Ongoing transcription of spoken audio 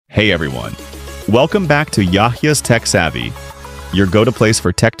Hey everyone, welcome back to Yahya's Tech Savvy, your go-to place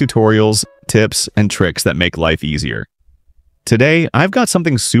for tech tutorials, tips, and tricks that make life easier. Today, I've got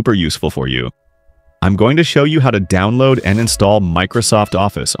something super useful for you. I'm going to show you how to download and install Microsoft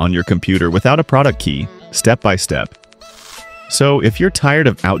Office on your computer without a product key, step by step. So if you're tired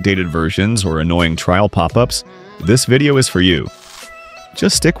of outdated versions or annoying trial pop-ups, this video is for you.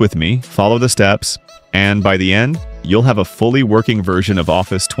 Just stick with me, follow the steps, and by the end, you'll have a fully working version of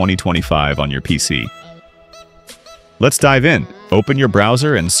Office 2025 on your PC. Let's dive in. Open your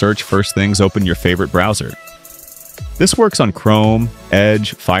browser and search first things open your favorite browser. This works on Chrome,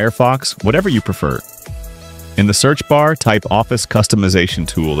 Edge, Firefox, whatever you prefer. In the search bar, type Office Customization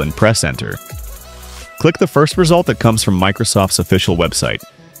Tool and press Enter. Click the first result that comes from Microsoft's official website.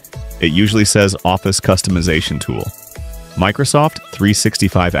 It usually says Office Customization Tool. Microsoft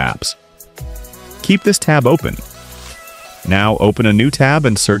 365 Apps. Keep this tab open. Now open a new tab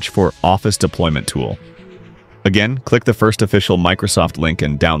and search for Office Deployment Tool. Again, click the first official Microsoft link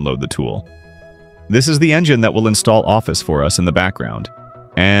and download the tool. This is the engine that will install Office for us in the background.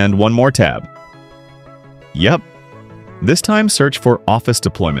 And one more tab. Yep. This time search for Office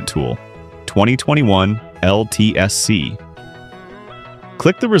Deployment Tool, 2021 LTSC.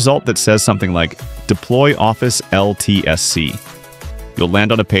 Click the result that says something like Deploy Office LTSC. You'll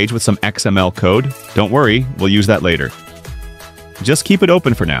land on a page with some XML code. Don't worry, we'll use that later. Just keep it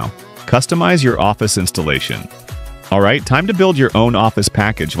open for now. Customize your Office installation. Alright, time to build your own Office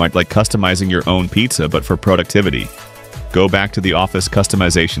package, like customizing your own pizza, but for productivity. Go back to the Office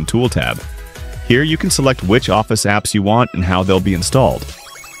Customization Tool tab. Here you can select which Office apps you want and how they'll be installed.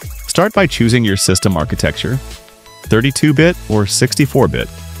 Start by choosing your system architecture, 32-bit or 64-bit.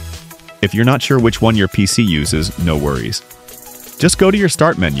 If you're not sure which one your PC uses, no worries. Just go to your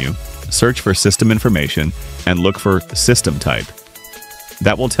Start menu, search for System Information, and look for System Type.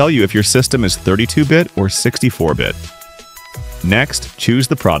 That will tell you if your system is 32-bit or 64-bit. Next, choose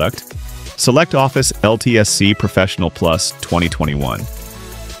the product. Select Office LTSC Professional Plus 2021.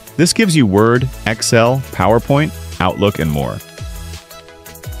 This gives you Word, Excel, PowerPoint, Outlook, and more.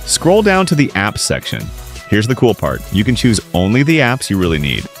 Scroll down to the Apps section. Here's the cool part. You can choose only the apps you really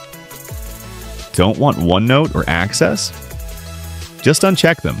need. Don't want OneNote or Access? Just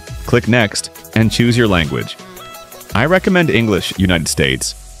uncheck them, click Next, and choose your language. I recommend English, United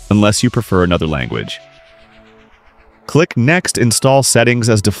States, unless you prefer another language. Click Next, install settings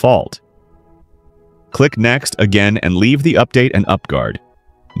as default. Click Next again and leave the Update and UpGuard.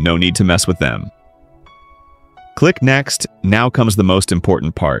 No need to mess with them. Click Next, now comes the most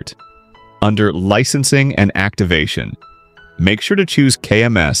important part. Under Licensing and Activation, make sure to choose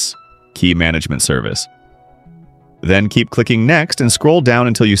KMS, Key Management Service. Then keep clicking Next and scroll down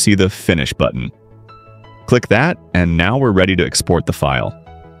until you see the Finish button. Click that, and now we're ready to export the file.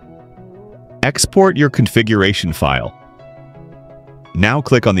 Export your configuration file. Now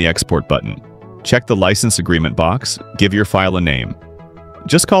click on the Export button. Check the License Agreement box, give your file a name.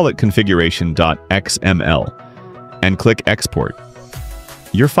 Just call it configuration.xml, and click Export.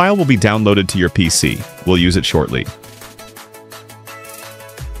 Your file will be downloaded to your PC. We'll use it shortly.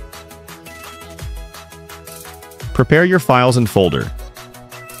 Prepare your files and folder.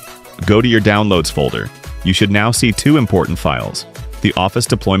 Go to your Downloads folder. You should now see two important files, the Office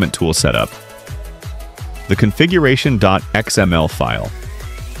Deployment Tool setup, the configuration.xml file.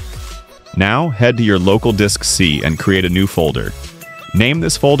 Now head to your local disk C and create a new folder. Name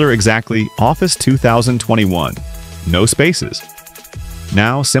this folder exactly Office 2021, no spaces.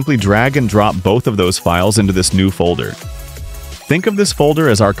 Now simply drag and drop both of those files into this new folder. Think of this folder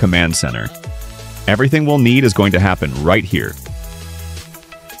as our command center. Everything we'll need is going to happen right here.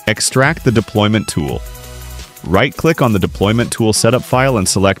 Extract the deployment tool. Right-click on the deployment tool setup file and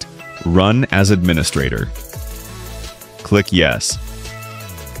select Run as Administrator. Click Yes.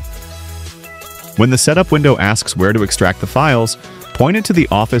 When the setup window asks where to extract the files, point it to the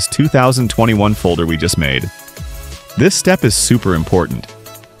Office 2021 folder we just made. This step is super important.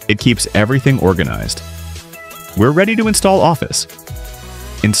 It keeps everything organized. We're ready to install Office.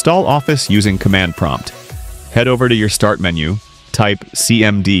 Install Office using Command Prompt. Head over to your Start menu, type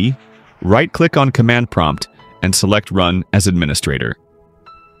CMD, right-click on Command Prompt, and select Run as Administrator.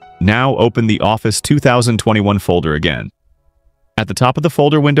 Now open the Office 2021 folder again. At the top of the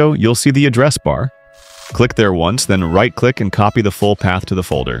folder window, you'll see the address bar. Click there once, then right-click and copy the full path to the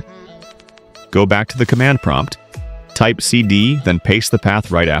folder. Go back to the Command Prompt, type CD, then paste the path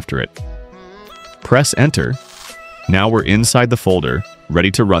right after it. Press Enter. Now we're inside the folder,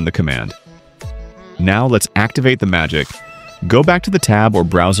 ready to run the command. Now let's activate the magic. Go back to the tab or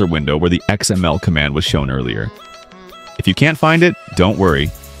browser window where the XML command was shown earlier. If you can't find it, don't worry.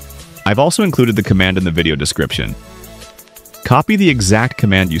 I've also included the command in the video description. Copy the exact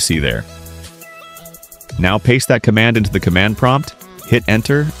command you see there. Now paste that command into the command prompt, hit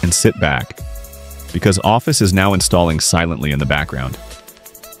enter, and sit back, because Office is now installing silently in the background.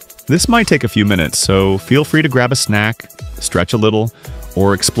 This might take a few minutes, so feel free to grab a snack, stretch a little,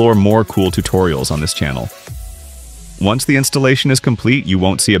 or explore more cool tutorials on this channel. Once the installation is complete, you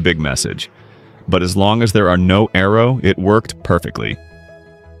won't see a big message, but as long as there are no error, it worked perfectly.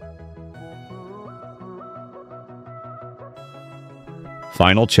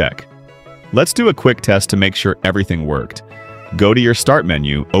 Final check. Let's do a quick test to make sure everything worked. Go to your Start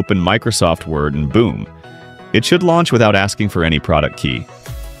menu, open Microsoft Word, and boom! It should launch without asking for any product key.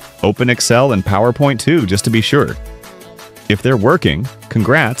 Open Excel and PowerPoint too, just to be sure. If they're working,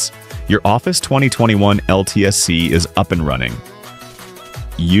 congrats! Your Office 2021 LTSC is up and running.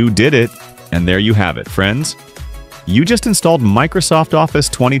 You did it, and there you have it, friends. You just installed Microsoft Office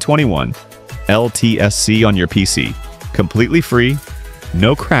 2021 LTSC on your PC, completely free,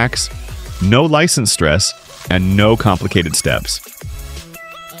 no cracks, no license stress, and no complicated steps.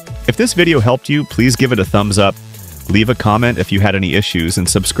 If this video helped you, please give it a thumbs up, leave a comment if you had any issues, and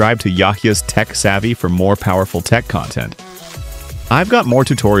subscribe to Yahya's Tech Savvy for more powerful tech content. I've got more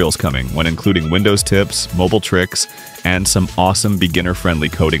tutorials coming when including Windows tips, mobile tricks, and some awesome beginner-friendly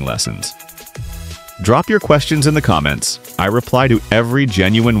coding lessons. Drop your questions in the comments. I reply to every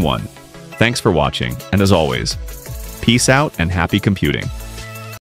genuine one. Thanks for watching, and as always, peace out and happy computing.